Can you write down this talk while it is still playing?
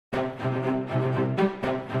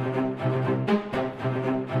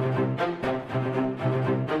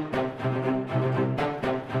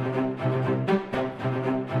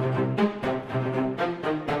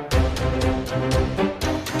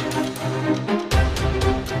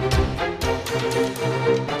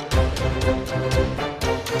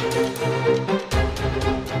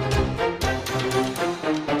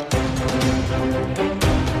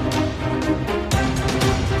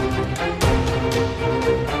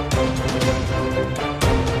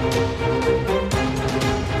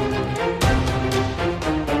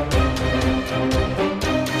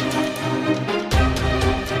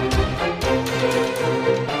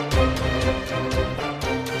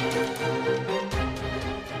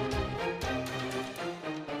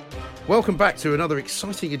Welcome back to another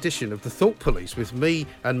exciting edition of The Thought Police with me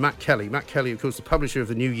and Matt Kelly. Matt Kelly, of course, the publisher of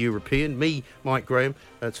The New European. Me, Mike Graham,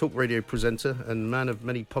 talk radio presenter and man of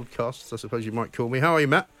many podcasts, I suppose you might call me. How are you,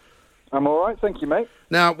 Matt? I'm all right, thank you, mate.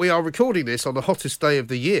 Now, we are recording this on the hottest day of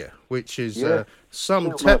the year, which is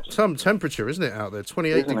some temperature, isn't it, out there?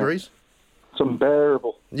 28 degrees? It's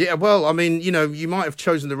unbearable. Yeah, well, I mean, you know, you might have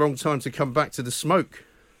chosen the wrong time to come back to the smoke.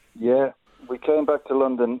 Yeah, we came back to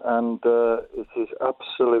London and it is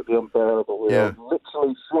absolutely unbearable. We are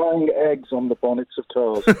literally frying eggs on the bonnets of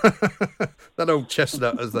cars. That old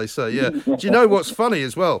chestnut, as they say, yeah. Do you know what's funny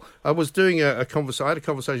as well? I was doing I had a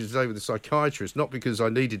conversation today with a psychiatrist, not because I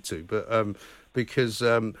needed to, but because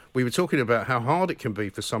we were talking about how hard it can be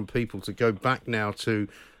for some people to go back now to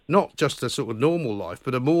not just a sort of normal life,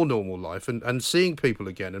 but a more normal life, and seeing people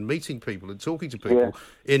again and meeting people and talking to people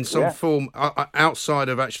in some form outside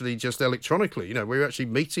of actually just electronically. You know, we're actually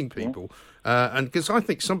meeting people, and because I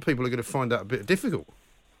think some people are going to find that a bit difficult.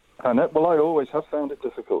 I know. Well, I always have found it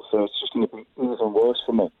difficult, so it's just going to be even worse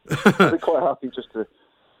for me. I'd be quite happy just to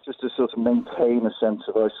sort of maintain a sense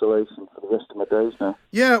of isolation for the rest of my days now.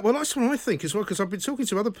 Yeah, well, that's what I think as well, because I've been talking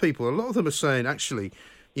to other people. A lot of them are saying, actually,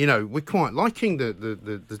 you know, we're quite liking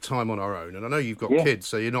the time on our own. And I know you've got kids,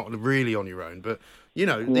 so you're not really on your own. But, you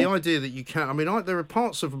know, the idea that you can... I mean, there are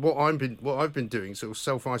parts of what I've been doing, sort of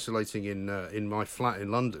self-isolating in my flat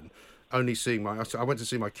in London, only seeing I went to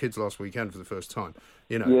see my kids last weekend for the first time,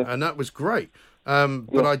 you know, and that was great.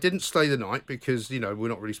 But I didn't stay the night because, you know, we're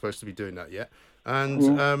not really supposed to be doing that yet.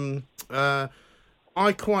 And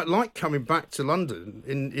I quite like coming back to London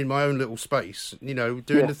in my own little space, you know,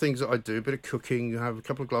 doing the things that I do, a bit of cooking, have a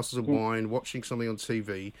couple of glasses of wine, watching something on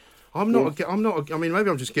TV. I mean, maybe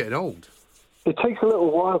I'm just getting old. It takes a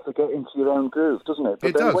little while to get into your own groove, doesn't it?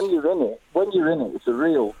 But then when you're in it, it's a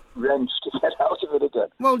real wrench to get out of it again.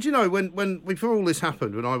 Well, do you know, when before all this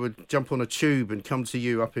happened, when I would jump on a tube and come to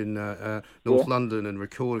you up in North London and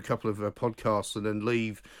record a couple of podcasts and then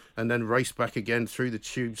leave and then race back again through the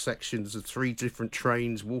tube sections of 3 different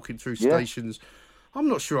trains, walking through stations, I'm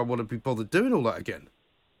not sure I want to be bothered doing all that again.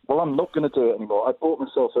 Well, I'm not going to do it anymore. I bought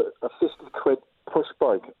myself a 50 quid push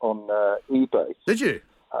bike on eBay. Did you?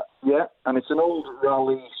 And it's an old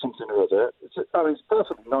Raleigh something or other. It's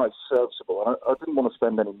perfectly nice, serviceable, and I didn't want to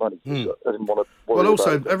spend any money. I didn't want to worry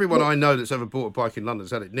also, about it. Everyone I know that's ever bought a bike in London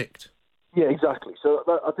has had it nicked. Yeah, exactly. So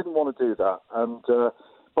I didn't want to do that. And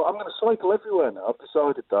but I'm going to cycle everywhere now. I've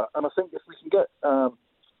decided that. And I think if we can get...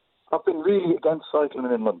 I've been really against cycling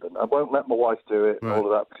in London. I won't let my wife do it and all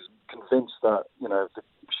of that because I'm convinced that, you know,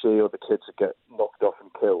 she or the kids would get knocked off and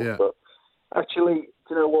killed. Yeah. But actually,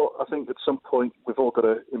 you know what? I think at some point we've all got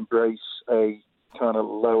to embrace a kind of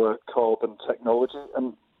lower carbon technology,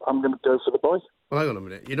 and I'm going to go for the bike. Well, hang on a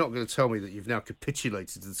minute. You're not going to tell me that you've now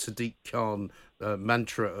capitulated to the Sadiq Khan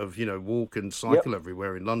mantra of, you know, walk and cycle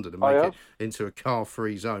everywhere in London and make it into a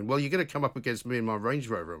car-free zone. Well, you're going to come up against me and my Range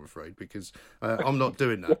Rover, I'm afraid, because I'm not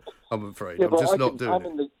doing that, I'm afraid. I'm just not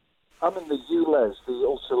doing it. I'm in the ULEZ, the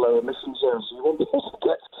ultra-low emission zone, so you won't be able to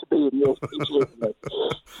get to be in your feature.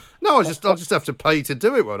 No, I'll just have to pay to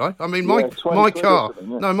do it, won't I? I mean, my car...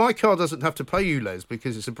 No, my car doesn't have to pay ULEZ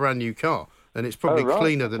because it's a brand new car. And it's probably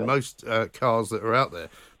cleaner than most cars that are out there.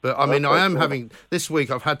 But, I mean, I am having... This week,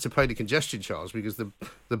 I've had to pay the congestion charge because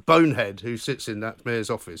the bonehead who sits in that mayor's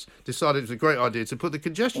office decided it was a great idea to put the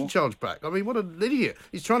congestion charge back. I mean, what an idiot.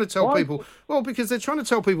 He's trying to tell people... Well, because they're trying to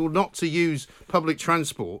tell people not to use public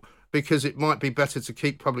transport because it might be better to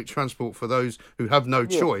keep public transport for those who have no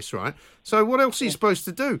choice, right? So what else are you supposed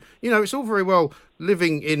to do? You know, it's all very well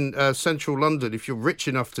living in central London if you're rich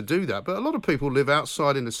enough to do that, but a lot of people live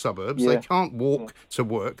outside in the suburbs. They can't walk to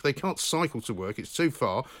work. They can't cycle to work. It's too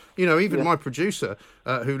far. You know, even my producer,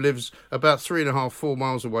 who lives about 3.5, 4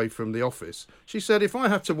 miles away from the office, she said, if I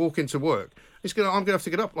have to walk into work, I'm going to have to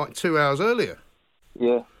get up like 2 hours earlier.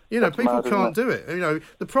 Yeah. You know, people can't do it. You know,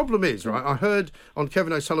 the problem is, right, I heard on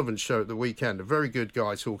Kevin O'Sullivan's show at the weekend, a very good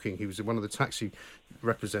guy talking, he was one of the taxi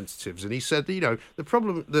representatives, and he said that, you know, the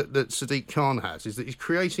problem that Sadiq Khan has is that he's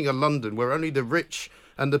creating a London where only the rich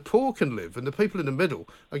and the poor can live, and the people in the middle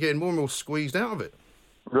are getting more and more squeezed out of it.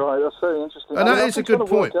 Right, that's very interesting. And that is a good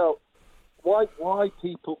point. Why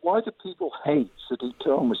do people hate Sadiq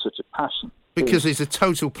Khan with such a passion? Because he's a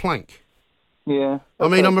total plank. Yeah. I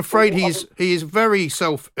mean, I'm afraid he is very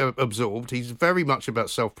self-absorbed. He's very much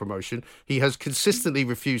about self-promotion. He has consistently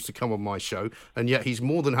refused to come on my show, and yet he's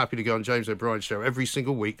more than happy to go on James O'Brien's show every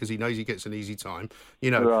single week because he knows he gets an easy time.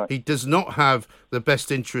 You know, he does not have the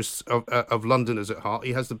best interests of Londoners at heart.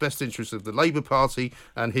 He has the best interests of the Labour Party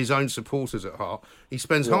and his own supporters at heart. He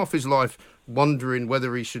spends half his life wondering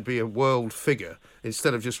whether he should be a world figure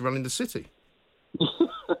instead of just running the city.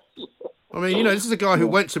 I mean, you know, this is a guy who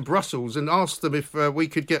went to Brussels and asked them if we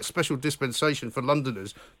could get special dispensation for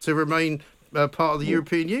Londoners to remain part of the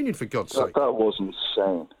European Union, for God's sake. That was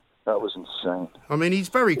insane. That was insane. I mean, he's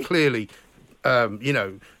very clearly, you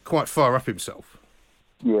know, quite far up himself.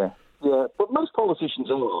 Yeah, but most politicians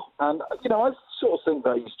are. And, you know, I sort of think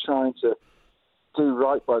that he's trying to do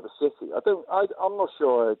right by the city. I'm not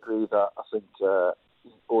sure I agree that. I think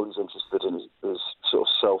all he's interested in is sort of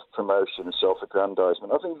self-promotion and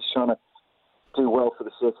self-aggrandizement. I think he's trying to do well for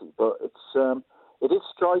the city, but it is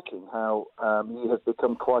striking how he has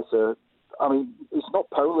become quite a... I mean, it's not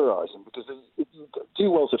polarising, because if you do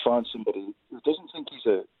well to find somebody who doesn't think he's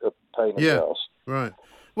a pain in the ass. Right.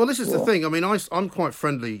 Well, this is the thing. I mean, I'm quite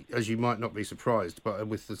friendly, as you might not be surprised, but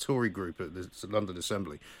with the Tory group at the London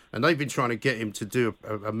Assembly, and they've been trying to get him to do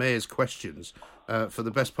a mayor's questions for the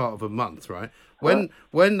best part of a month, right?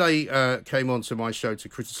 When they came on to my show to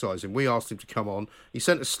criticise him, we asked him to come on. He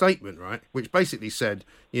sent a statement, right, which basically said,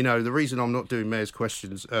 you know, the reason I'm not doing mayor's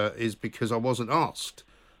questions is because I wasn't asked,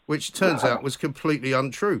 which turns out was completely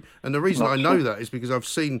untrue. And the reason I know that is because I've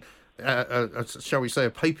seen, shall we say, a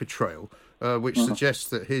paper trail which suggests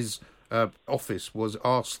that his office was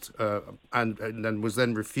asked and then was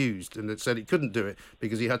then refused, and it said he couldn't do it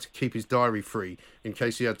because he had to keep his diary free in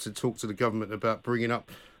case he had to talk to the government about bringing up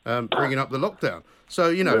the lockdown. So,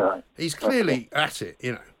 you know, he's clearly at it,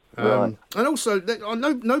 you know. And also,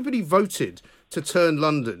 nobody voted to turn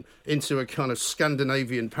London into a kind of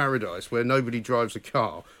Scandinavian paradise where nobody drives a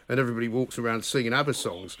car and everybody walks around singing ABBA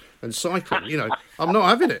songs and cycling. You know, I'm not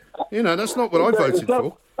having it. You know, that's not what I voted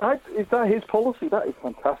for. Is that his policy? That is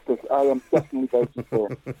fantastic. I am definitely voting for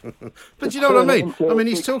him. But you know what I mean? I mean,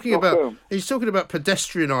 he's talking about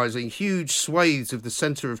pedestrianising huge swathes of the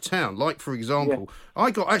centre of town. Like, for example, I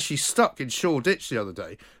got actually stuck in Shoreditch the other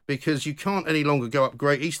day because you can't any longer go up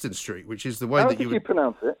Great Eastern Street, which is the way that you would... How did you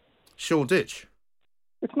pronounce it? Shoreditch.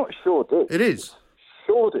 It's not Shoreditch. It is.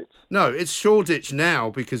 Shoreditch. No, it's Shoreditch now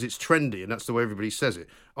because it's trendy and that's the way everybody says it.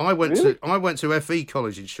 I went to FE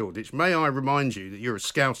College in Shoreditch. May I remind you that you're a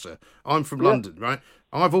Scouser? I'm from London, right?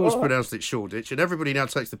 I've always pronounced it Shoreditch, and everybody now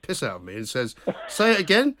takes the piss out of me and says, "Say it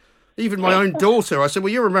again." Even my own daughter, I said,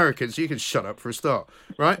 "Well, you're American, so you can shut up for a start,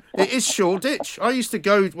 right?" It is Shoreditch. I used to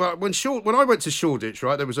go when I went to Shoreditch,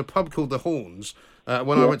 right? There was a pub called the Horns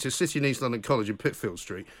when I went to City and East London College in Pitfield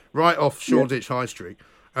Street, right off Shoreditch High Street.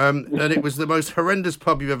 And it was the most horrendous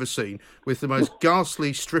pub you've ever seen, with the most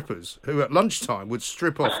ghastly strippers who at lunchtime would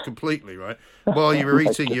strip off completely, right, while you were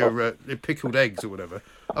eating your pickled eggs or whatever.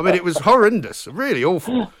 I mean, it was horrendous, really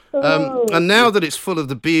awful. And now that it's full of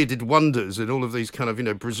the bearded wonders and all of these kind of, you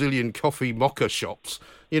know, Brazilian coffee mocha shops,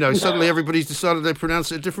 you know, suddenly everybody's decided they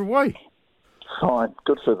pronounce it a different way. Fine,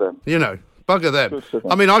 good for them. You know, bugger them.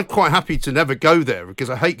 I mean, I'm quite happy to never go there because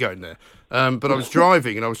I hate going there. But I was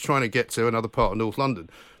driving and I was trying to get to another part of North London.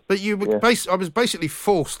 But I was basically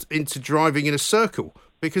forced into driving in a circle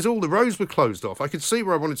because all the roads were closed off. I could see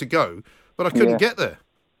where I wanted to go, but I couldn't get there.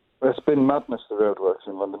 It's been madness, the roadworks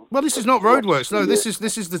in London. Well, this is not roadworks. No, this is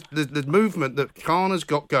the movement that Khan has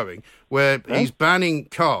got going, where he's banning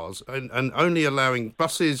cars and only allowing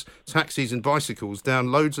buses, taxis and bicycles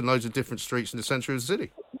down loads and loads of different streets in the centre of the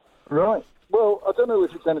city. Right. Well, I don't know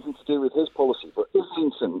if it's anything to do with his policy, but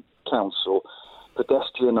Islington Council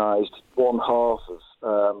pedestrianised one half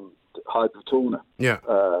of Highbury Corner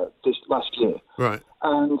this last year. Right.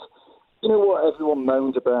 And you know what? Everyone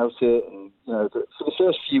moaned about it, and you know, for the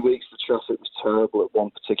first few weeks, the traffic was terrible at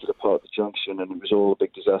one particular part of the junction, and it was all a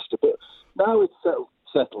big disaster. But now it's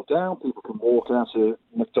settled down. People can walk out to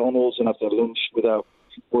McDonald's and have their lunch without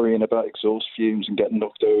worrying about exhaust fumes and getting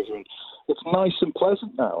knocked over, and it's nice and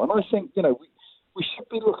pleasant now. And I think, you know, we should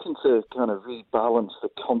be looking to kind of rebalance the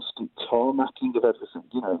constant tarmacking of everything.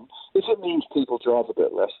 You know, if it means people drive a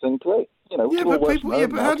bit less, then great. You know,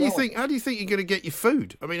 but how do you think you're going to get your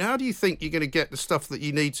food? I mean, how do you think you're going to get the stuff that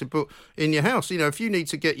you need to put in your house? You know, if you need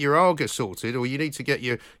to get your Arga sorted, or you need to get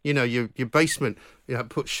your basement,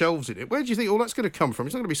 put shelves in it, where do you think all that's going to come from?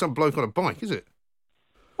 It's not going to be some bloke on a bike, is it?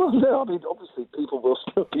 Well, no, I mean, obviously people will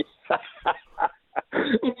still be.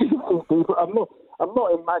 I'm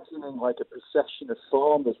not imagining like a procession of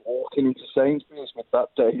farmers walking into Sainsbury's with that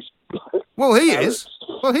day's. Well, he is.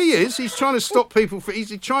 He's trying to stop people.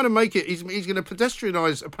 He's trying to make it. He's going to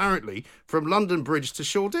pedestrianise apparently from London Bridge to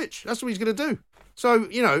Shoreditch. That's what he's going to do. So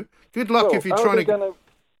you know, good luck if you're trying to.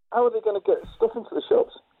 How are they going to get stuff into the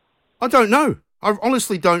shops? I don't know. I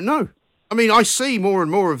honestly don't know. I mean, I see more and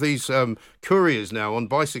more of these couriers now on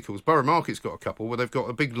bicycles. Borough Market's got a couple where they've got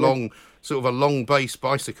a big long, sort of a long base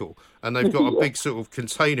bicycle, and they've got a big sort of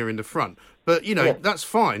container in the front. But, you know, that's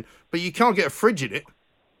fine. But you can't get a fridge in it.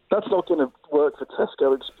 That's not going to work for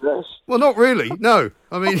Tesco Express. Well, not really. No,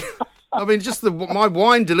 I mean, just my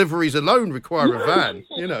wine deliveries alone require a van.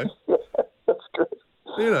 That's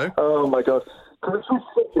good. Oh my God! Can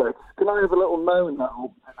I have a little moan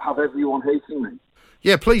that'll have everyone hating me?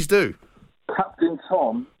 Yeah, please do. Captain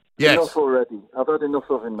Tom. Yes. Enough already. I've had enough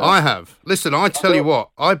of him now. I have. Listen, I tell you what,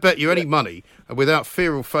 I bet you any money, without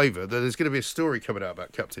fear or favour, that there's going to be a story coming out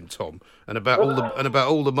about Captain Tom and about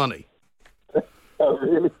all the money. Oh,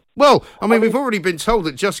 really? Well, I mean, we've already been told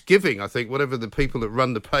that Just Giving, I think, whatever the people that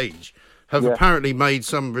run the page, have apparently made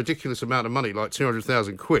some ridiculous amount of money, like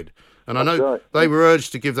 200,000 quid. And I know they were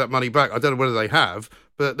urged to give that money back. I don't know whether they have,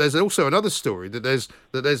 but there's also another story that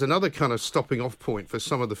there's another kind of stopping off point for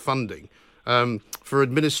some of the funding for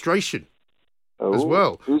administration as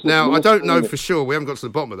well. Now, I don't know for sure. We haven't got to the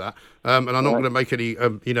bottom of that, and I'm not going to make any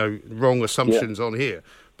wrong assumptions on here.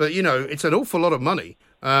 But it's an awful lot of money.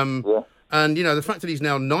 And the fact that he's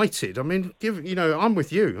now knighted. I mean, I'm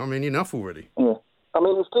with you. I mean, enough already. Yeah. I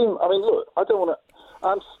mean, look, I don't want to.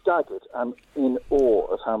 I'm staggered and in awe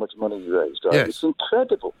of how much money he raised. Right? Yes. It's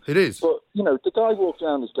incredible. It is. But the guy walked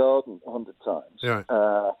around his garden 100 times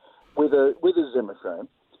with a Zimmer frame,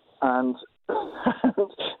 and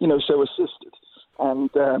so assisted, and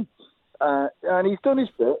he's done his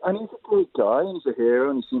bit, and he's a great guy, and he's a hero,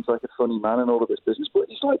 and he seems like a funny man, and all of this business. But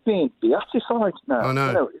he's like being beatified now. I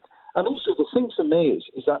know. And also, the thing for me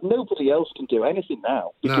is that nobody else can do anything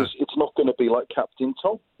now because it's not going to be like Captain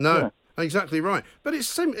Tom. No, exactly right. But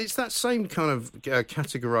it's that same kind of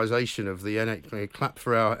categorisation of the clap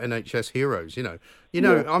for our NHS heroes.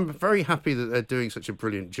 I'm very happy that they're doing such a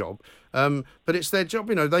brilliant job. But it's their job.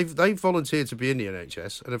 They've volunteered to be in the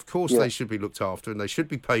NHS, and of course they should be looked after, and they should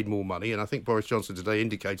be paid more money. And I think Boris Johnson today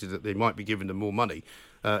indicated that they might be giving them more money.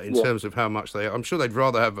 In terms of how much I'm sure they'd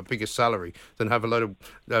rather have a bigger salary than have a load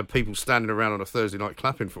of people standing around on a Thursday night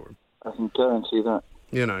clapping for them. I can guarantee that.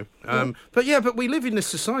 But we live in this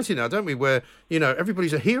society now, don't we, where,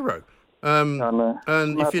 everybody's a hero. And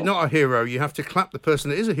if you're not a hero, you have to clap the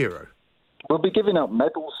person that is a hero. We'll be giving out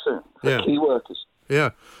medals soon for key workers.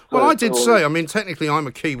 Yeah. Well, I did say, technically I'm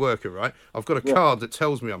a key worker, right? I've got a card that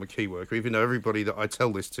tells me I'm a key worker, even though everybody that I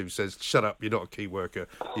tell this to says, shut up, you're not a key worker.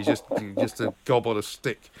 You're just a gob on a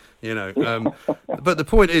stick, But the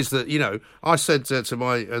point is that, I said to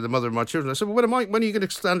the mother of my children, I said, well, when are you going to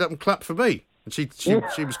stand up and clap for me? And she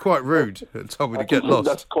was quite rude and told me to get lost.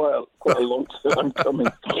 That's quite a long time coming,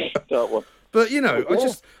 that one. But,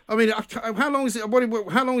 how long is it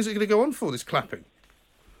going to go on for, this clapping?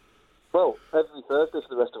 Well, every Thursday for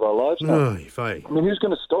the rest of our lives now. Who's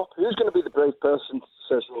going to stop? Who's going to be the brave person that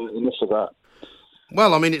says, well, enough of that?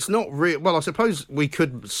 Well, it's not real. Well, I suppose we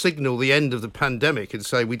could signal the end of the pandemic and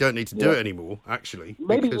say we don't need to do it anymore, actually.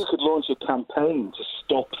 Maybe we could launch a campaign to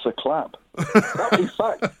stop the clap. That would be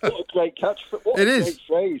fact. What a great catchphrase. Great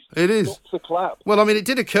phrase. It is. Stop the clap. Well, it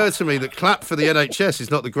did occur to me that clap for the NHS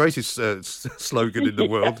is not the greatest slogan in the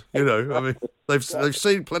world. They've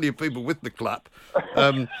seen plenty of people with the clap.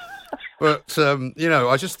 But,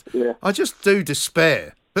 I just do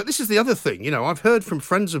despair. But this is the other thing, I've heard from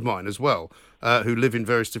friends of mine as well, who live in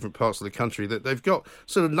various different parts of the country, that they've got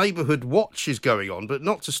sort of neighbourhood watches going on, but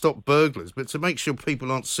not to stop burglars, but to make sure people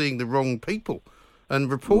aren't seeing the wrong people and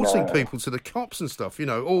reporting people to the cops and stuff,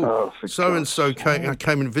 so-and-so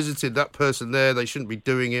came and visited that person there, they shouldn't be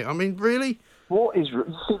doing it. Really?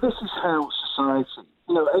 See, this is how society,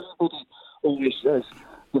 everybody always says,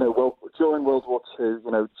 during World War II,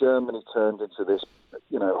 Germany turned into this,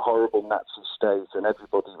 horrible Nazi state, and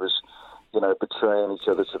everybody was, betraying each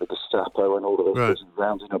other to the Gestapo and all of those things,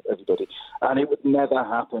 rounding up everybody. And it would never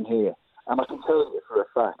happen here. And I can tell you for a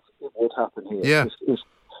fact, it would happen here. Yeah.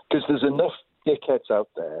 Because there's enough dickheads out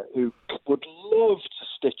there who would love to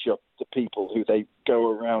stitch up the people who they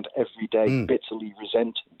go around every day bitterly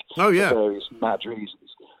resenting for various mad reasons.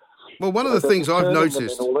 Well, one of the things I've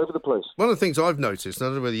noticed, all over the place. One of the things I've noticed, I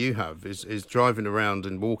don't know whether you have, is driving around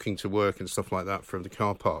and walking to work and stuff like that from the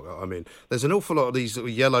car park. There's an awful lot of these little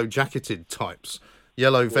yellow jacketed types,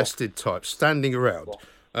 yellow vested types standing around,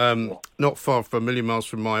 not far from a million miles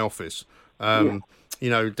from my office. Down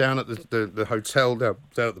at the hotel, down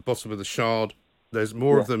at the bottom of the Shard. There's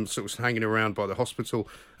more of them sort of hanging around by the hospital,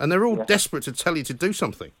 and they're all desperate to tell you to do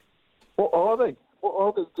something. What are they? What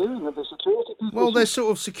are they doing? Are they security people? Well, they're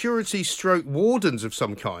sort of security stroke wardens of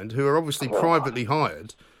some kind who are obviously privately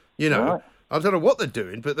hired. I don't know what they're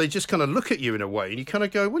doing, but they just kind of look at you in a way, and you kind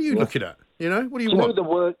of go, what are you looking at? What do you want? Do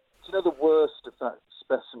you know the worst of that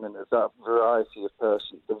specimen, of that variety of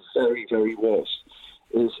person, the very, very worst,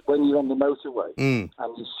 is when you're on the motorway and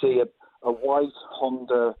you see a white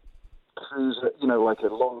Honda cruiser, like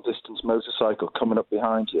a long distance motorcycle coming up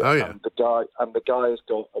behind you. Oh, yeah. And the guy has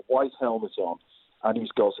got a white helmet on, and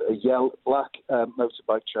he's got a black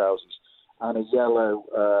motorbike trousers and a yellow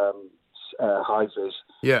high-vis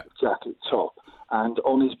jacket top, and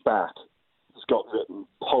on his back he's got written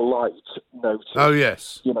 "polite notice." Oh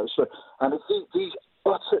yes. So and these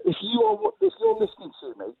utter. If you're listening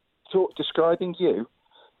to me describing you,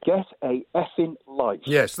 get a effing life.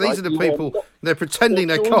 Yes, these are the people. They're pretending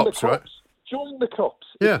they're cops, right? Join the cops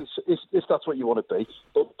if that's what you want to be,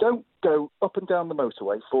 but don't go up and down the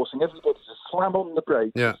motorway forcing everybody to slam on the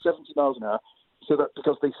brakes at 70 miles an hour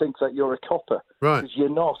because they think that you're a copper. Right. Because you're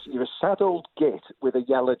not. You're a sad old git with a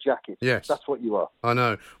yellow jacket. Yes. That's what you are. I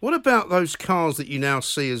know. What about those cars that you now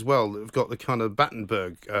see as well that have got the kind of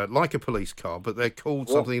Battenberg, like a police car, but they're called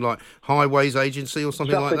something like Highways Agency or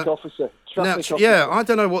something like that? Traffic officer. Yeah, I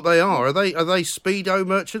don't know what they are. Are they speedo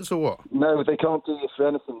merchants or what? No, they can't do you for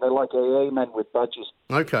anything. They're like AA men with badges.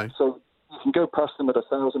 Okay. So you can go past them at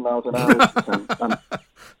 1,000 miles an hour,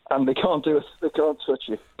 and they can't do it. They can't touch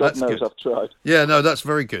you. God knows, good. I've tried. Yeah, no, that's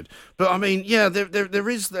very good. But I mean, yeah, there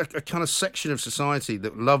is a kind of section of society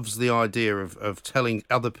that loves the idea of telling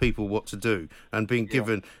other people what to do and being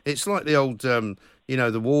given. It's like the old.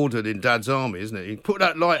 The warden in Dad's Army, isn't it? You put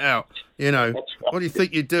that light out. What do you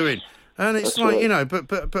think you're doing? And it's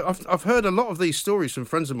but I've heard a lot of these stories from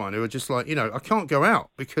friends of mine who are just like, I can't go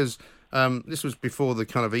out because this was before the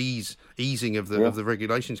kind of easing of the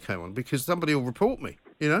regulations came on because somebody will report me,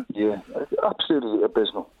 Yeah, absolutely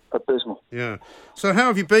abysmal. Yeah. So how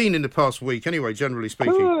have you been in the past week, anyway, generally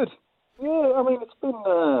speaking? Good. Yeah, I mean, it's been.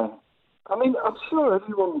 I'm sure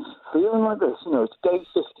everyone's feeling like this. It's day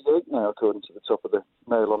 58 now, according to the top of the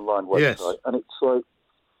Mail Online website, yes. And it's like,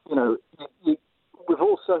 we've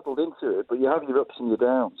all settled into it, but you have your ups and your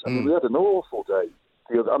downs. I mean, we had an awful day.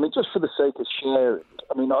 Just for the sake of sharing.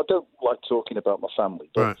 I don't like talking about my family,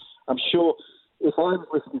 but right. I'm sure if I was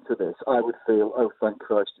listening to this, I would feel, oh, thank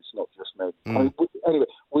Christ, it's not just me. Anyway,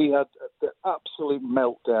 we had the absolute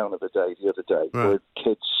meltdown of the day the other day, right. with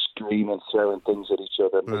kids screaming, throwing things at each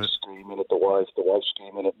other, me screaming at the wife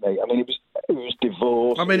screaming at me. I mean, it was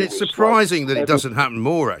divorce. I mean, it's surprising that it doesn't happen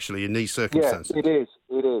more, actually, in these circumstances. Yeah,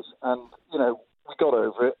 it is. And, we got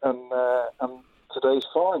over it, and today's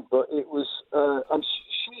fine. But it was, I'm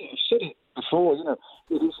sure you said it before,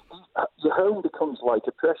 it is, your home becomes like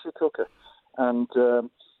a pressure cooker. And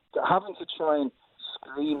having to try and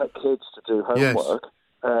scream at kids to do homework,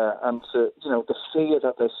 and to, the fear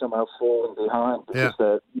that they're somehow falling behind because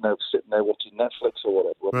they're, sitting there watching Netflix or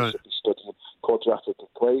whatever, when they should be studying quadratic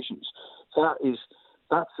equations.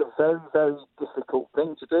 That's a very, very difficult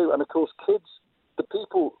thing to do. And of course, kids, the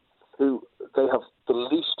people who they have the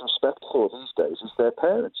least respect for these days is their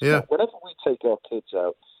parents. Yeah. Whenever we take our kids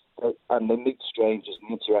out, and they meet strangers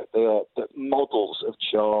and interact, they are the models of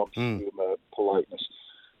charm, humour, politeness.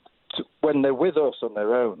 When they're with us on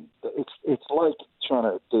their own, it's like trying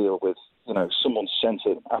to deal with, someone sent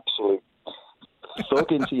an absolute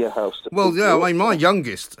thug into your house. Well, yeah, I mean, my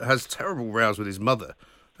youngest has terrible rows with his mother.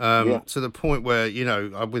 To the point where,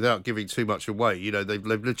 without giving too much away, they've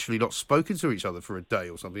literally not spoken to each other for a day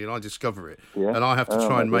or something, and I discover it, and I have to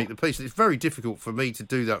try and make the peace. It's very difficult for me to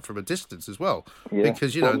do that from a distance as well,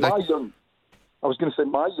 because, I was going to say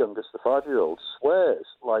my youngest, the 5-year-old, swears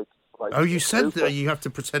like. Oh, you said that you have to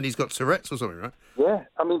pretend he's got Tourette's or something, right? Yeah,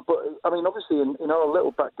 obviously in our little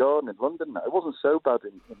back garden in London, now, it wasn't so bad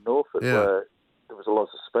in Norfolk where there was a lot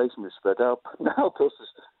of space and we were spread out. But now, of course, there's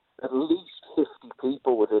at least 50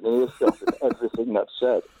 people within earshot of everything that's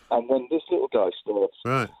said. And when this little guy starts...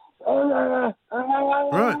 Right.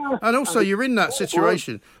 Right. And also, you're in that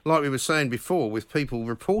situation, like we were saying before, with people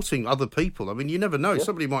reporting other people. I mean, you never know.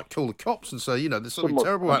 Somebody might call the cops and say, there's something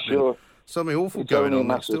terrible happening. Sure. Something awful going on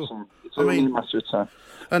next door. It's only a matter of time.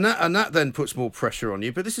 And that then puts more pressure on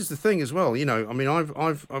you. But this is the thing as well. We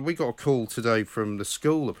got a call today from the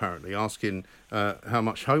school apparently asking how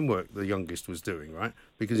much homework the youngest was doing, right?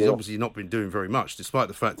 Because he's obviously not been doing very much, despite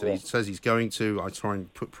the fact that he says he's going to. I try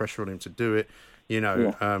and put pressure on him to do it.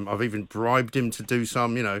 I've even bribed him to do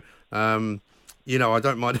some. I don't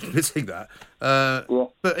mind admitting that.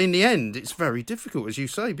 But in the end, it's very difficult, as you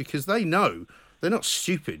say, because they know. They're not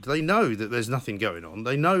stupid. They know that there's nothing going on.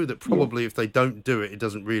 They know that probably if they don't do it, it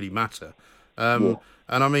doesn't really matter. And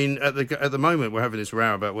I mean, at the moment, we're having this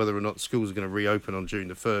row about whether or not schools are going to reopen on June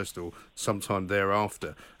the 1st or sometime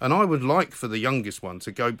thereafter. And I would like for the youngest one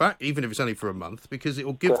to go back, even if it's only for a month, because it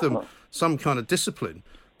will give them some kind of discipline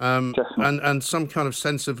and some kind of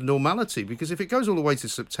sense of normality. Because if it goes all the way to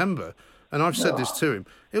September, and I've said this to him,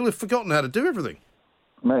 he'll have forgotten how to do everything.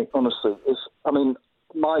 Mate, honestly,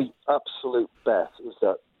 my absolute bet is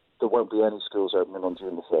that there won't be any schools opening on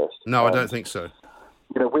June the 1st. No, I don't think so.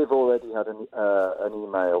 We've already had an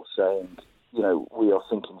email saying, we are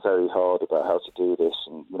thinking very hard about how to do this,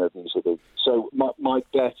 and these are the. So my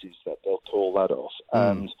bet is that they'll call that off,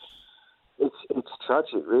 and it's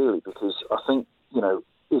tragic, really, because I think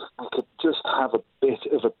if we could just have a bit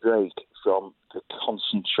of a break from the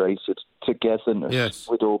concentrated togetherness,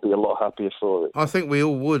 we'd all be a lot happier for it. I think we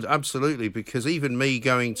all would, absolutely, because even me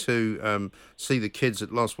going to see the kids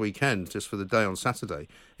at last weekend, just for the day on Saturday,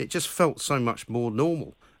 it just felt so much more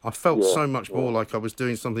normal. I felt so much more like I was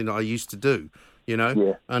doing something that I used to do,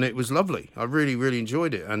 and it was lovely. I really, really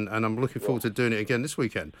enjoyed it, and I'm looking forward to doing it again this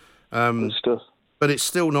weekend. Good stuff. But it's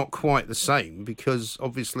still not quite the same because,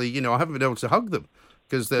 obviously, I haven't been able to hug them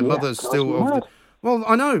because their mother's still... Well,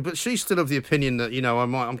 I know, but she's still of the opinion that,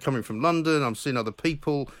 I'm coming from London, I'm seeing other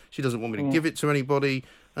people, she doesn't want me to give it to anybody,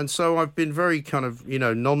 and so I've been very kind of,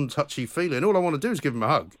 non-touchy-feely, and all I want to do is give them a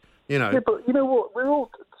hug, Yeah, but you know what,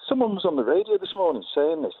 someone was on the radio this morning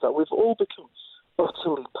saying this, that we've all become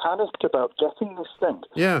utterly panicked about getting this thing.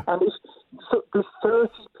 Yeah. And there's 30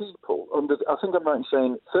 people I think I'm right in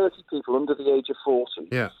saying 30 people under the age of 40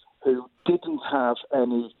 who didn't have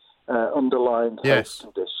any underlying health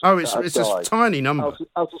conditions. Oh, it's a tiny number.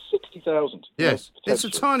 Out of 60,000. Yes, it's a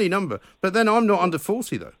tiny number. But then I'm not under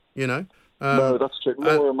 40, though, no, that's true.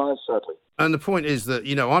 Nor am I, sadly. And the point is that,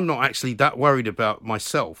 I'm not actually that worried about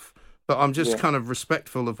myself, but I'm just kind of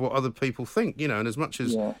respectful of what other people think, and as much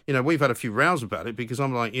as, we've had a few rows about it because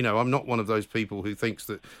I'm like, I'm not one of those people who thinks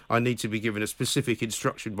that I need to be given a specific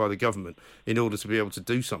instruction by the government in order to be able to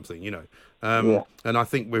do something, And I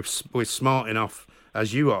think we're smart enough,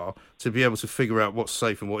 as you are, to be able to figure out what's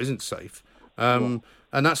safe and what isn't safe. And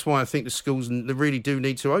that's why I think the schools really do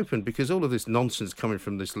need to open, because all of this nonsense coming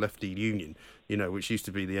from this lefty union, which used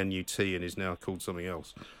to be the NUT and is now called something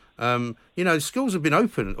else. Schools have been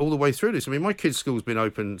open all the way through this. I mean, my kids' school's been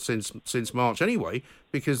open since March anyway,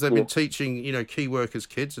 because they've been teaching, key workers'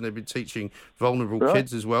 kids, and they've been teaching vulnerable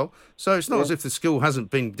kids as well. So it's not as if the school hasn't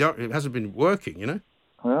been working,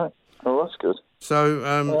 All right. Oh, that's good. So,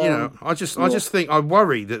 I just think I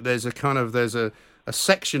worry that there's a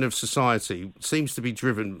section of society seems to be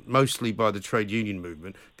driven mostly by the trade union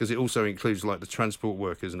movement, because it also includes like the transport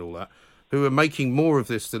workers and all that, who are making more of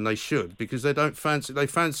this than they should because they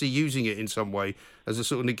fancy using it in some way as a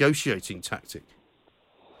sort of negotiating tactic.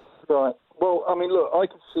 Right. Well, I mean, look, I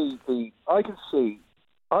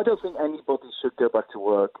don't think anybody should go back to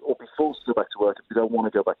work or be forced to go back to work if they don't want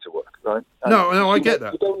to go back to work, right? And no, I get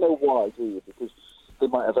that. You don't know why, do you? Because they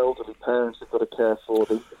might have elderly parents they've got to care for.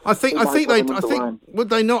 Would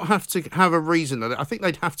they not have to have a reason? I think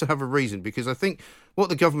they'd have to have a reason, because I think what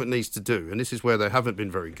the government needs to do, and this is where they haven't been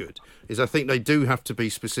very good, is I think they do have to be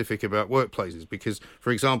specific about workplaces. Because,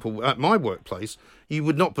 for example, at my workplace, you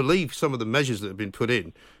would not believe some of the measures that have been put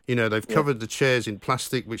in. They've covered the chairs in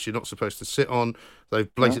plastic, which you're not supposed to sit on. They've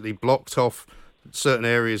basically blocked off certain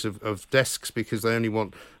areas of desks because they only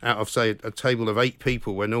want, out of, say, a table of 8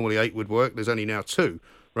 people where normally 8 would work, there's only now 2,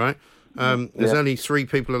 right? There's only 3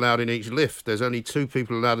 people allowed in each lift. There's only 2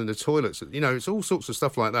 people allowed in the toilets. It's all sorts of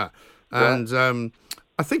stuff like that. And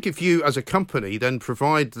I think if you, as a company, then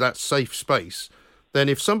provide that safe space, then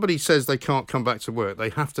if somebody says they can't come back to work, they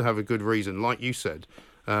have to have a good reason. Like you said,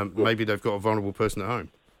 maybe they've got a vulnerable person at home.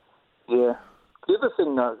 Yeah. The other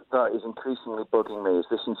thing that is increasingly bugging me is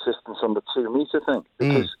this insistence on the 2-metre thing.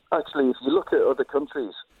 Because actually, if you look at other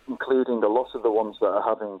countries, including a lot of the ones that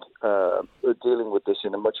are dealing with this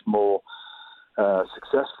in a much more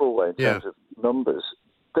successful way in terms of numbers,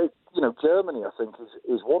 Germany, I think,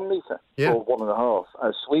 is 1 metre or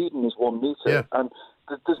 1.5. Sweden is 1 metre, and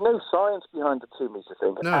there's no science behind the 2-metre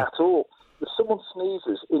thing at all. If someone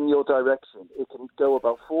sneezes in your direction, it can go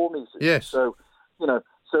about 4 metres. Yes. So,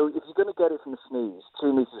 So if you're going to get it from a sneeze,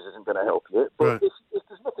 2 metres isn't going to help you. But if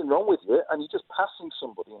there's nothing wrong with you and you're just passing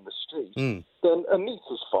somebody in the street, then a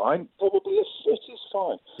meter's fine. Probably a foot is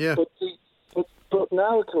fine. Yeah. But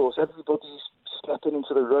now, of course, everybody's stepping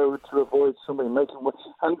into the road to avoid somebody making one.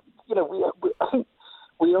 And, I think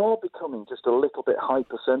we are becoming just a little bit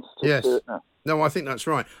hypersensitive to it now. No, I think that's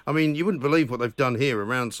right. I mean, you wouldn't believe what they've done here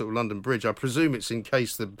around sort of London Bridge. I presume it's in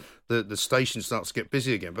case the station starts to get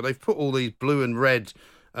busy again. But they've put all these blue and red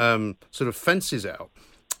sort of fences out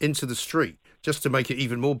into the street just to make it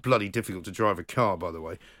even more bloody difficult to drive a car, by the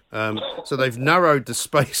way. So they've narrowed the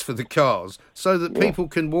space for the cars so that people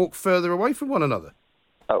can walk further away from one another.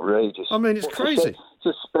 Outrageous. I mean, it's crazy.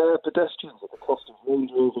 To spare pedestrians at the cost of Range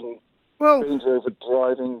Rover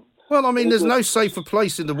driving Well, I mean, there's no safer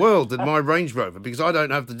place in the world than my Range Rover because I don't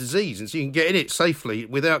have the disease, and so you can get in it safely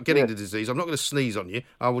without getting the disease. I'm not going to sneeze on you.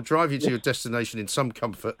 I will drive you to your destination in some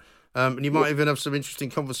comfort, and you might even have some interesting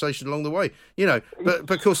conversation along the way. But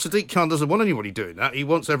of course, Sadiq Khan doesn't want anybody doing that. He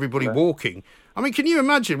wants everybody walking. I mean, can you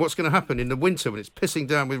imagine what's going to happen in the winter when it's pissing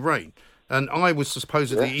down with rain? And I was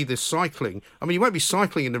supposedly either cycling. I mean, you won't be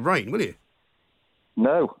cycling in the rain, will you?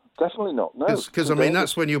 No, definitely not. No, because I mean,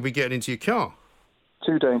 that's when you'll be getting into your car.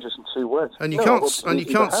 Too dangerous and too wet. And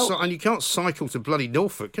you can't cycle to bloody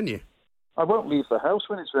Norfolk, can you? I won't leave the house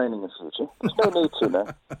when it's raining in future. There's no need to now.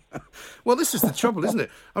 Well, this is the trouble, isn't it?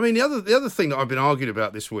 I mean, the other thing that I've been arguing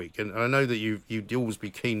about this week, and I know that you'd always be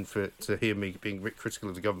keen to hear me being critical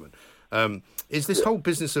of the government, is this whole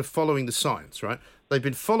business of following the science, right? They've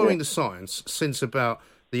been following the science since about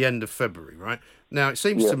the end of February, right? Now, it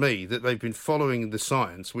seems to me that they've been following the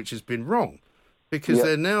science, which has been wrong. Because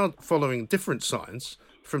they're now following different science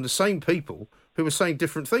from the same people who are saying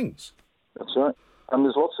different things. That's right. And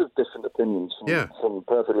there's lots of different opinions from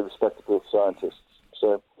perfectly respectable scientists.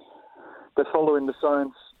 So they're following the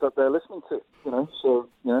science that they're listening to, So,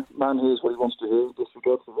 man hears what he wants to hear,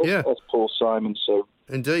 disregard for this. Yeah. That's Paul Simon, so...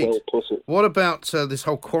 Indeed. What about this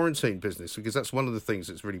whole quarantine business? Because that's one of the things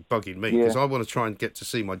that's really bugging me. Because I want to try and get to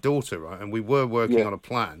see my daughter, right? And we were working on a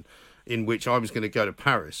plan in which I was going to go to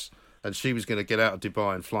Paris... and she was going to get out of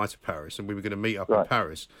Dubai and fly to Paris, and we were going to meet up in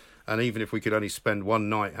Paris. And even if we could only spend one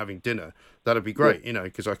night having dinner, that'd be great,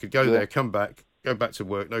 because I could go there, come back, go back to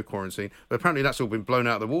work, no quarantine. But apparently that's all been blown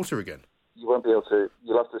out of the water again. You won't be able to.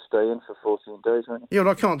 You'll have to stay in for 14 days, won't you? Yeah,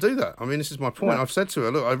 well, I can't do that. I mean, this is my point. I've said to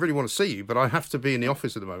her, look, I really want to see you, but I have to be in the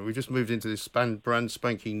office at the moment. We've just moved into this brand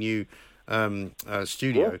spanking new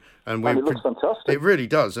studio, and it looks fantastic. It really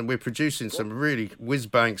does, and we're producing some really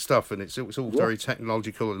whiz-bang stuff, and it's all very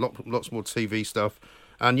technological, and lots more TV stuff.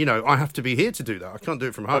 And I have to be here to do that. I can't do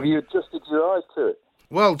it from home. Have you adjusted your eyes to it?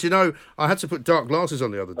 Well, do you know, I had to put dark glasses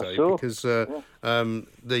on the other day because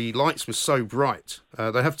the lights were so bright.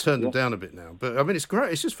 They have turned them down a bit now, but I mean, it's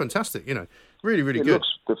great. It's just fantastic, really, really good.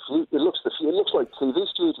 It looks like TV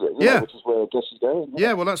studio, which is where I guess you're going.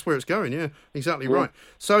 Yeah, well, that's where it's going. Yeah, exactly right.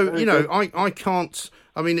 So I can't.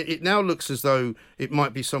 I mean, it now looks as though it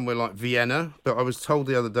might be somewhere like Vienna, but I was told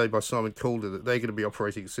the other day by Simon Calder that they're going to be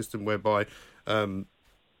operating a system whereby.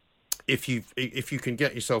 If you can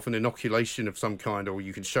get yourself an inoculation of some kind, or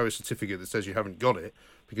you can show a certificate that says you haven't got it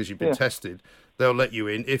because you've been tested, they'll let you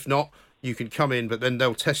in. If not, you can come in, but then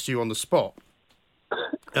they'll test you on the spot.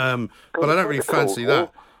 But I don't really fancy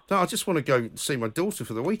that. No, I just want to go see my daughter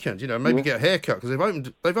for the weekend. Maybe get a haircut because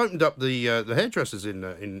they've opened up the hairdressers in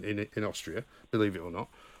Austria. Believe it or not.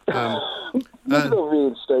 Maybe they'll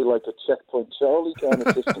reinstate like a Checkpoint Charlie kind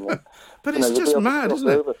of system. But it's just mad, isn't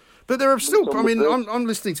it? But there are still, I mean, I'm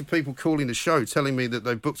listening to people calling the show telling me that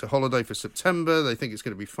they've booked a holiday for September. They think it's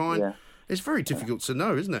going to be fine. Yeah. It's very difficult to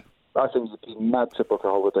know, isn't it? I think you'd be mad to book a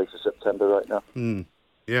holiday for September right now.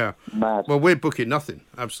 Yeah. Mad. Well, we're booking nothing.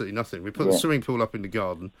 Absolutely nothing. We put the swimming pool up in the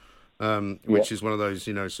garden, which is one of those,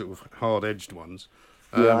 sort of hard-edged ones.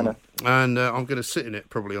 I know. And I'm going to sit in it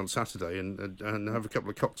probably on Saturday and have a couple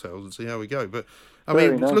of cocktails and see how we go. But, I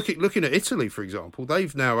mean, looking at Italy, for example,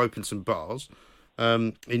 they've now opened some bars.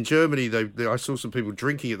 In Germany, I saw some people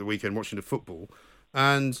drinking at the weekend watching the football,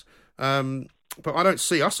 and but I don't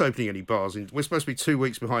see us opening any bars. We're supposed to be 2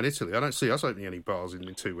 weeks behind Italy. I don't see us opening any bars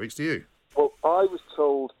in 2 weeks. Do you? Well, I was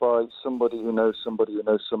told by somebody who knows somebody who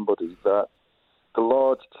knows somebody that the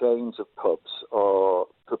large chains of pubs are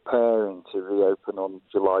preparing to reopen on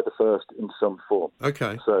July the 1st in some form.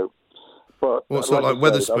 Okay. So, but what's that like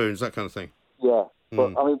Wetherspoons, that kind of thing? Yeah.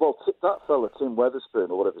 But, I mean, that fella, Tim Wetherspoon,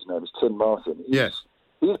 or whatever his name is, Tim Martin.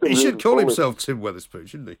 He should call himself Tim Wetherspoon,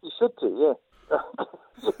 shouldn't he? He should do, yeah.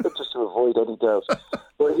 Just to avoid any doubt.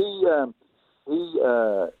 But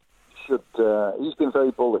he's been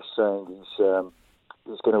very bullish, saying he's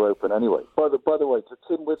going to open anyway. By the way, to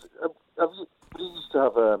Tim he used to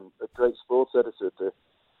have a great sports editor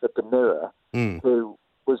at the Mirror, who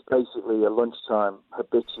was basically a lunchtime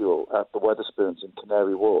habitual at the Wetherspoons in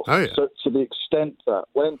Canary Wharf. Oh, yeah. So to the extent that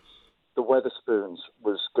when the Wetherspoons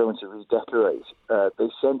was going to redecorate, they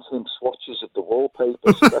sent him swatches of the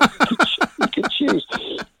wallpaper so that he could choose.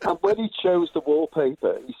 And when he chose the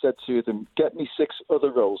wallpaper, he said to them, "Get me 6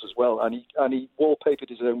 other rolls as well." And he wallpapered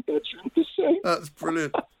his own bedroom the same. That's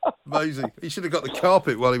brilliant. Amazing. He should have got the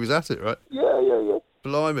carpet while he was at it, right? Yeah.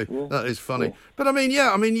 Blimey, that is funny. Yeah. But I mean,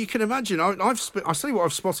 you can imagine. I see what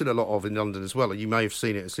I've spotted a lot of in London as well, and you may have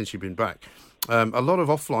seen it since you've been back. A lot of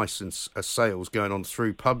off-license sales going on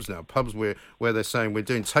through pubs now. Pubs where they're saying we're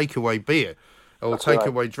doing takeaway beer or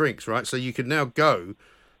takeaway drinks, right? So you can now go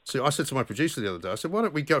So I said to my producer the other day, I said, why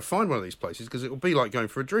don't we go find one of these places? Because it'll be like going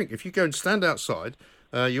for a drink. If you go and stand outside,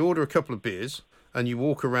 you order a couple of beers, and you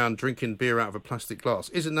walk around drinking beer out of a plastic glass,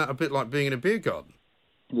 isn't that a bit like being in a beer garden?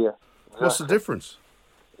 Yeah. Exactly. What's the difference?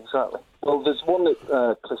 Exactly. Well, there's one at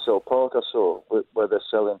Clissold Park I saw where they're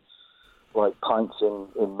selling like pints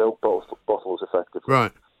in milk bottles effectively.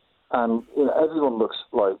 Right. And everyone looks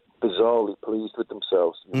like bizarrely pleased with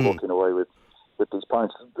themselves walking away with these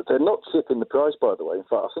pints. They're not chipping the price, by the way. In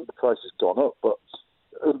fact, I think the price has gone up. But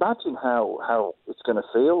imagine how it's going to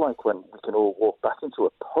feel like when we can all walk back into a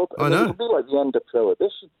pub. I know. It'll be like the end of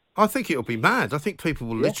Prohibition. I think it'll be mad. I think people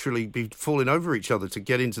will literally be falling over each other to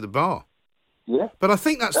get into the bar. Yeah. But I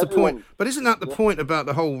think that's the point. But isn't that the point about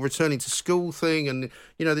the whole returning to school thing and,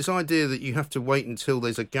 this idea that you have to wait until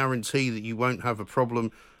there's a guarantee that you won't have a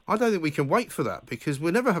problem? I don't think we can wait for that because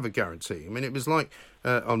we'll never have a guarantee. I mean, it was like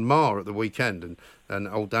on Marr at the weekend and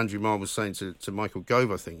old Andrew Marr was saying to Michael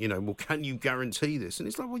Gove, I think, well, can you guarantee this? And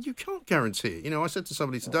it's like, well, you can't guarantee it. I said to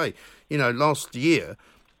somebody today, last year,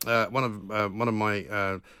 one of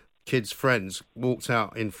my kids' friends walked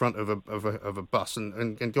out in front of a bus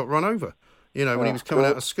and got run over. When he was coming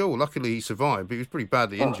out of school. Luckily, he survived, but he was pretty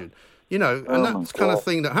badly injured. And that's the kind of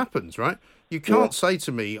thing that happens, right? You can't say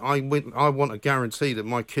to me, I want a guarantee that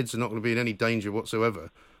my kids are not going to be in any danger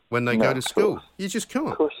whatsoever when they go to school. You just can't.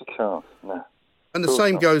 Of course you can't. No. And the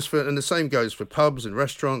same goes for pubs and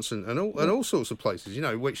restaurants and all sorts of places,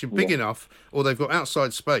 which are big enough or they've got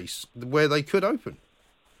outside space where they could open.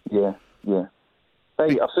 Yeah, yeah.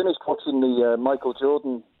 Hey, I finished watching the Michael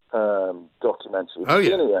Jordan documentary. Oh,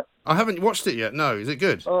 yeah. I haven't watched it yet. No, is it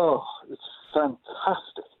good? Oh, it's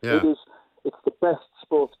fantastic. Yeah. It is. It's the best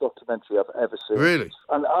sports documentary I've ever seen. Really?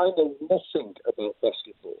 And I know nothing about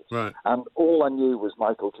basketball. Right. And all I knew was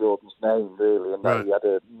Michael Jordan's name, really, and that he had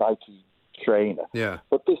a Nike trainer. Yeah.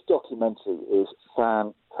 But this documentary is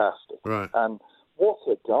fantastic. Right. And what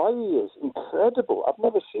a guy he is. Incredible. I've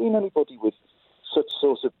never seen anybody with such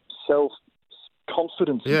sort of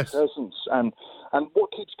self-confidence and presence. And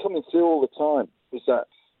what keeps coming through all the time is that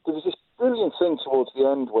there was this brilliant thing towards the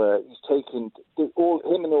end where he's taking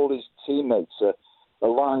him and all his teammates are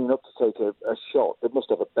lining up to take a shot. They must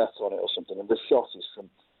have a bet on it or something, and the shot is from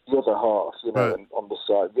the other half, and on the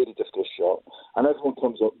side, really difficult shot. And everyone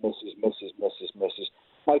comes up, misses.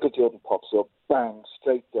 Michael Jordan pops up, bang,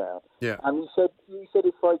 straight down. Yeah. And he said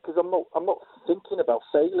it's like because I'm not thinking about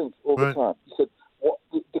failing all the time. He said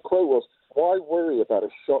the quote was, "Why worry about a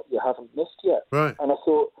shot you haven't missed yet?" Right. And I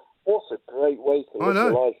thought, what a great way to live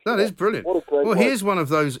your life. That is brilliant. What a great way. Here's one of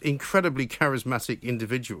those incredibly charismatic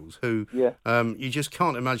individuals who you just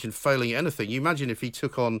can't imagine failing at anything. You imagine if he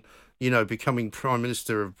took on, becoming Prime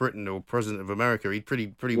Minister of Britain or President of America, he'd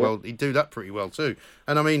he'd do that pretty well too.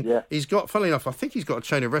 And I mean, he's got, funnily enough, I think he's got a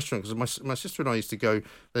chain of restaurants because my sister and I used to go,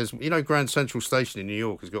 there's, Grand Central Station in New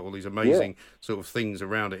York has got all these amazing sort of things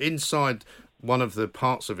around it. Inside one of the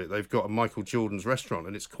parts of it, they've got a Michael Jordan's restaurant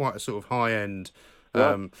and it's quite a sort of high-end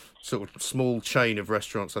sort of small chain of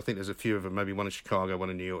restaurants. I think there's a few of them, maybe one in Chicago, one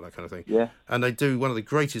in New York, that kind of thing. Yeah. And they do one of the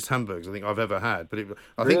greatest hamburgers I think I've ever had. But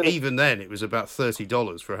I think even then it was about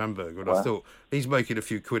 $30 for a hamburger. And I thought, he's making a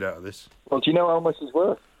few quid out of this. Well, do you know how much he's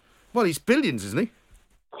worth? Well, he's billions, isn't he?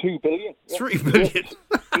 $2 billion. Yeah. $3 billion.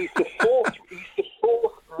 He's the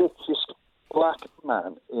fourth richest black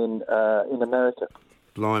man in America.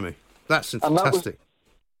 Blimey. That's fantastic.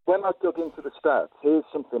 When I dug into the stats, here's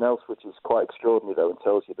something else which is quite extraordinary, though, and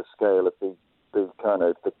tells you the scale of the kind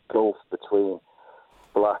of the gulf between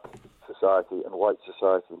black society and white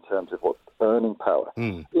society in terms of what earning power.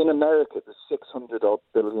 In America, there's 600-odd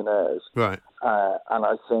billionaires. Right. And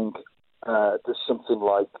I think there's something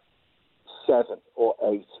like 7 or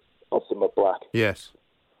 8 of them are black. Yes.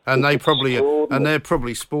 And they're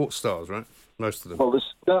probably sports stars, right? Most of them. Well,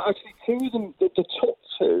 there's actually 2 of them, the top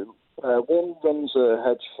 2. One runs a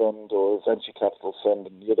hedge fund or a venture capital fund,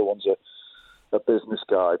 and the other one's a business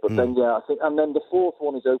guy. But then, I think, and then the fourth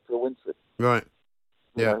one is Oprah Winfrey. Right.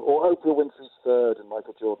 Yeah. Or Oprah Winfrey's third and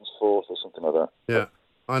Michael Jordan's fourth, or something like that. Yeah.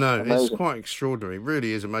 I know. Amazing. It's quite extraordinary. It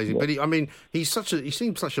really is amazing. Yeah. But he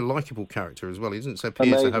seems such a likeable character as well. He doesn't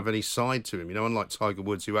appear to have any side to him. Unlike Tiger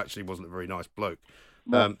Woods, who actually wasn't a very nice bloke.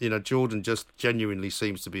 No. Jordan just genuinely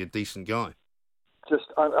seems to be a decent guy.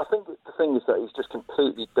 I think the thing is that he's just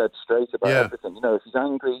completely dead straight about everything. If he's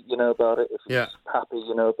angry, you know about it. If he's happy,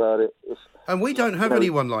 you know about it. And we don't have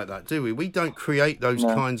anyone like that, do we? We don't create those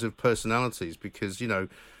kinds of personalities because,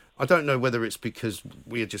 I don't know whether it's because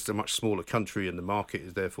we are just a much smaller country and the market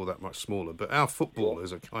is therefore that much smaller, but our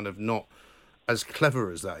footballers are kind of not as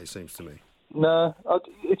clever as that, it seems to me. No,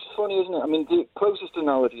 it's funny, isn't it? I mean, the closest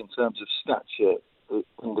analogy in terms of stature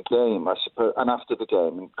in the game, I suppose, and after the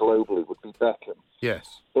game and globally would be Beckham.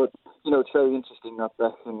 Yes. But, it's very interesting that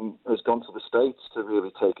Beckham has gone to the States to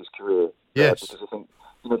really take his career. Yes. Because I think,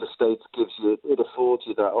 the States it affords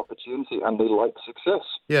you that opportunity, and they like success.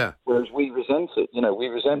 Yeah. Whereas we resent it. We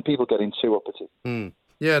resent people getting too uppity. Mm.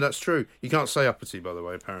 Yeah, that's true. You can't say uppity, by the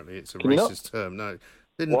way, apparently. It's a racist term. No.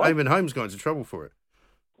 Didn't Eamon Holmes go into trouble for it?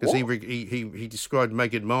 Because he described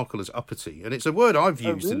Meghan Markle as uppity. And it's a word I've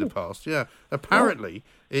used in the past. Yeah. Apparently,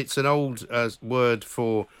 it's an old word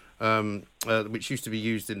for... which used to be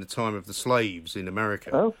used in the time of the slaves in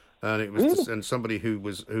America. Oh. And it was and somebody who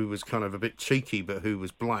was kind of a bit cheeky but who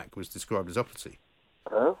was black was described as uppity.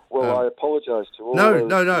 Oh, well, I apologise to all.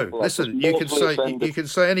 No. Listen, you can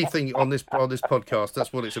say anything on this podcast.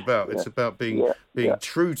 That's what it's about. Yeah. It's about being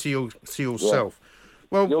true to yourself. Yeah.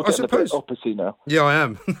 Well, you're I suppose a bit uppity now. Yeah, I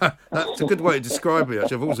am. That's a good way to describe me.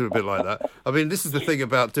 Actually, I've always been a bit like that. I mean, this is the thing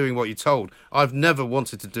about doing what you're told. I've never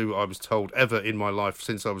wanted to do what I was told ever in my life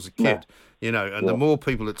since I was a kid. No. And the more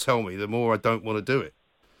people that tell me, the more I don't want to do it.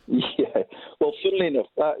 Yeah. Well, funnily enough,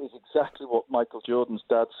 that is exactly what Michael Jordan's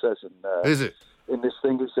dad says in. Is it? In this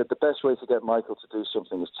thing, he said the best way to get Michael to do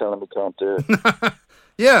something is tell him he can't do it.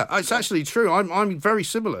 Yeah, it's actually true. I'm very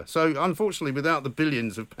similar. So unfortunately, without the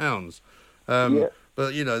billions of pounds.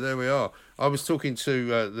 But, there we are. I was talking to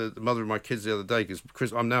the mother of my kids the other day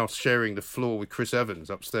because I'm now sharing the floor with Chris Evans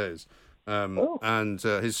upstairs. And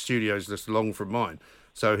his studio's just long from mine.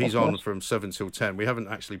 So he's on from 7 till 10. We haven't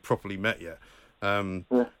actually properly met yet.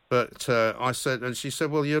 But I said, and she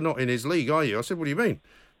said, well, you're not in his league, are you? I said, what do you mean?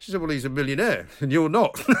 She said, well, he's a millionaire and you're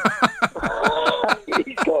not.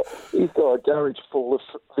 He's got a garage full of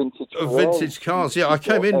vintage cars. Yeah, I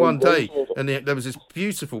came in one day and there was this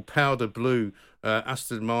beautiful powder blue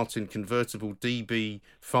Aston Martin convertible DB5,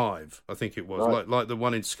 I think it was, like the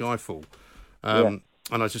one in Skyfall. And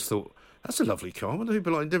I just thought, that's a lovely car. It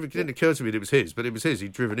didn't occur to me that it was his, but it was his.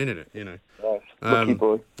 He'd driven in it, Nice. Lucky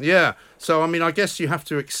boy. Yeah. So, I mean, I guess you have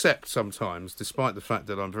to accept sometimes, despite the fact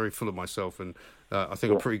that I'm very full of myself and I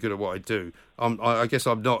think I'm pretty good at what I do. I guess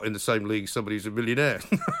I'm not in the same league as somebody who's a millionaire.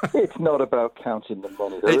 It's not about counting the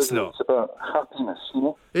money, though. It's not. It's about happiness,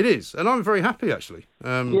 It is. And I'm very happy, actually.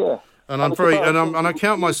 And I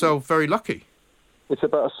count myself very lucky. It's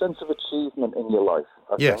about a sense of achievement in your life.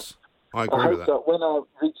 Yes. I agree with that. I hope that when I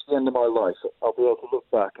reach the end of my life, I'll be able to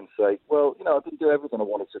look back and say, well, I didn't do everything I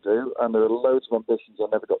wanted to do, and there are loads of ambitions I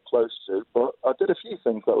never got close to, but I did a few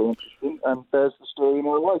things that were interesting, and there's the story of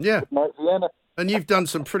my life. Yeah. Good night, Vienna. And you've done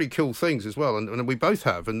some pretty cool things as well, and we both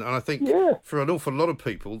have, and I think for an awful lot of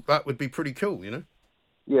people, that would be pretty cool,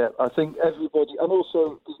 Yeah, I think everybody, and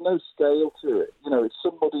also there's no scale to it. It's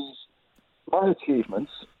somebody's, my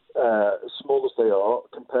achievements, small as they are,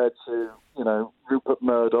 compared to, Rupert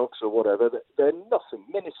Murdoch's or whatever, they're nothing,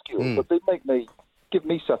 minuscule, but they give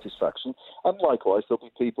me satisfaction. And likewise, there'll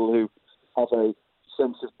be people who have a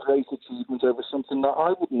sense of great achievement over something that I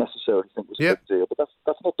wouldn't necessarily think was a big deal. But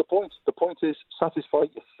that's not the point. The point is satisfy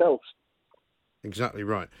yourself. Exactly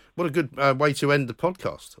right. What a good way to end the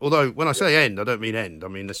podcast. Although, when I say end, I don't mean end. I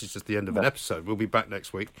mean, this is just the end of an episode. We'll be back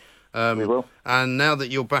next week. We will. And now that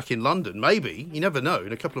you're back in London, maybe, you never know,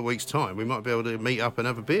 in a couple of weeks' time, we might be able to meet up and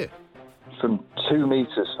have a beer. From 2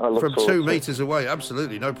 metres, I look forward to. From 2 metres away,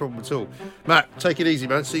 absolutely, no problem at all. Matt, take it easy,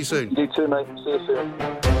 man. See you soon. You too, mate. See you soon.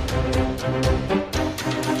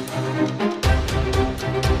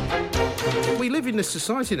 We live in this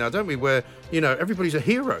society now, don't we, where, everybody's a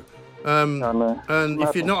hero. And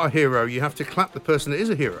if you're not a hero, you have to clap the person that is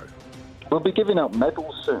a hero. We'll be giving out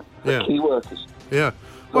medals soon for key workers. Yeah.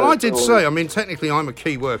 Well, I did say, technically I'm a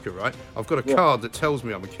key worker, right? I've got a card that tells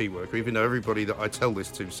me I'm a key worker, even though everybody that I tell this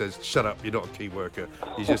to says, shut up, you're not a key worker.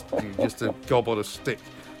 You're just a gob on a stick,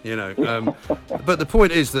 But the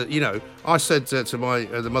point is that, I said to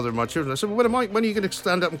the mother of my children, I said, well, when are you going to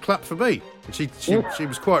stand up and clap for me? And she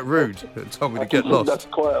was quite rude and told me to get lost. That's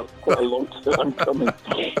quite a long time coming,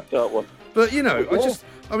 that one. But,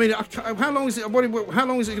 how long is it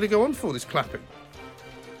going to go on for, this clapping?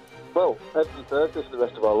 Well, every Thursday for the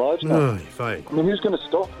rest of our lives now. Oh, fine. Who's going to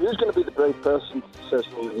stop? Who's going to be the brave person that says,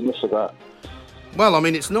 well, enough of that? Well,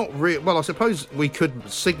 it's not real. Well, I suppose we could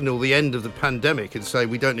signal the end of the pandemic and say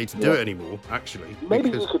we don't need to do it anymore, actually.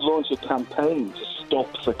 Maybe we could launch a campaign to stop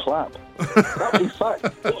the clap. That, in fact,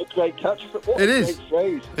 what a great catchphrase. What a great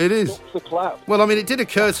phrase. It is. Stop the clap. Well, it did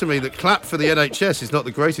occur to me that clap for the NHS is not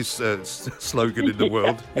the greatest slogan in the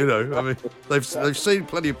world. They've seen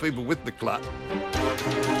plenty of people with the clap.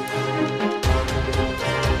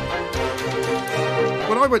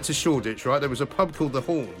 When I went to Shoreditch, right, there was a pub called The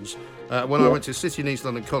Horns when I went to City and East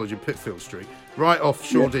London College in Pitfield Street, right off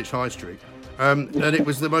Shoreditch High Street. And it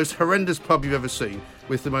was the most horrendous pub you've ever seen,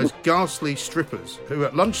 with the most ghastly strippers who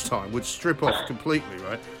at lunchtime would strip off completely,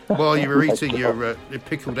 right, while you were eating your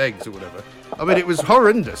pickled eggs or whatever. I mean, it was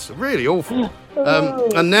horrendous, really awful.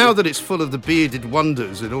 And now that it's full of the bearded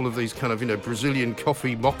wonders and all of these kind of, Brazilian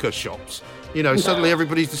coffee mocha shops, suddenly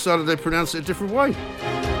everybody's decided they pronounce it a different way.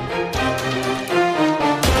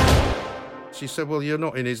 She said, well, you're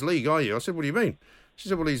not in his league, are you? I said, what do you mean? She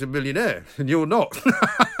said, well, he's a millionaire, and you're not.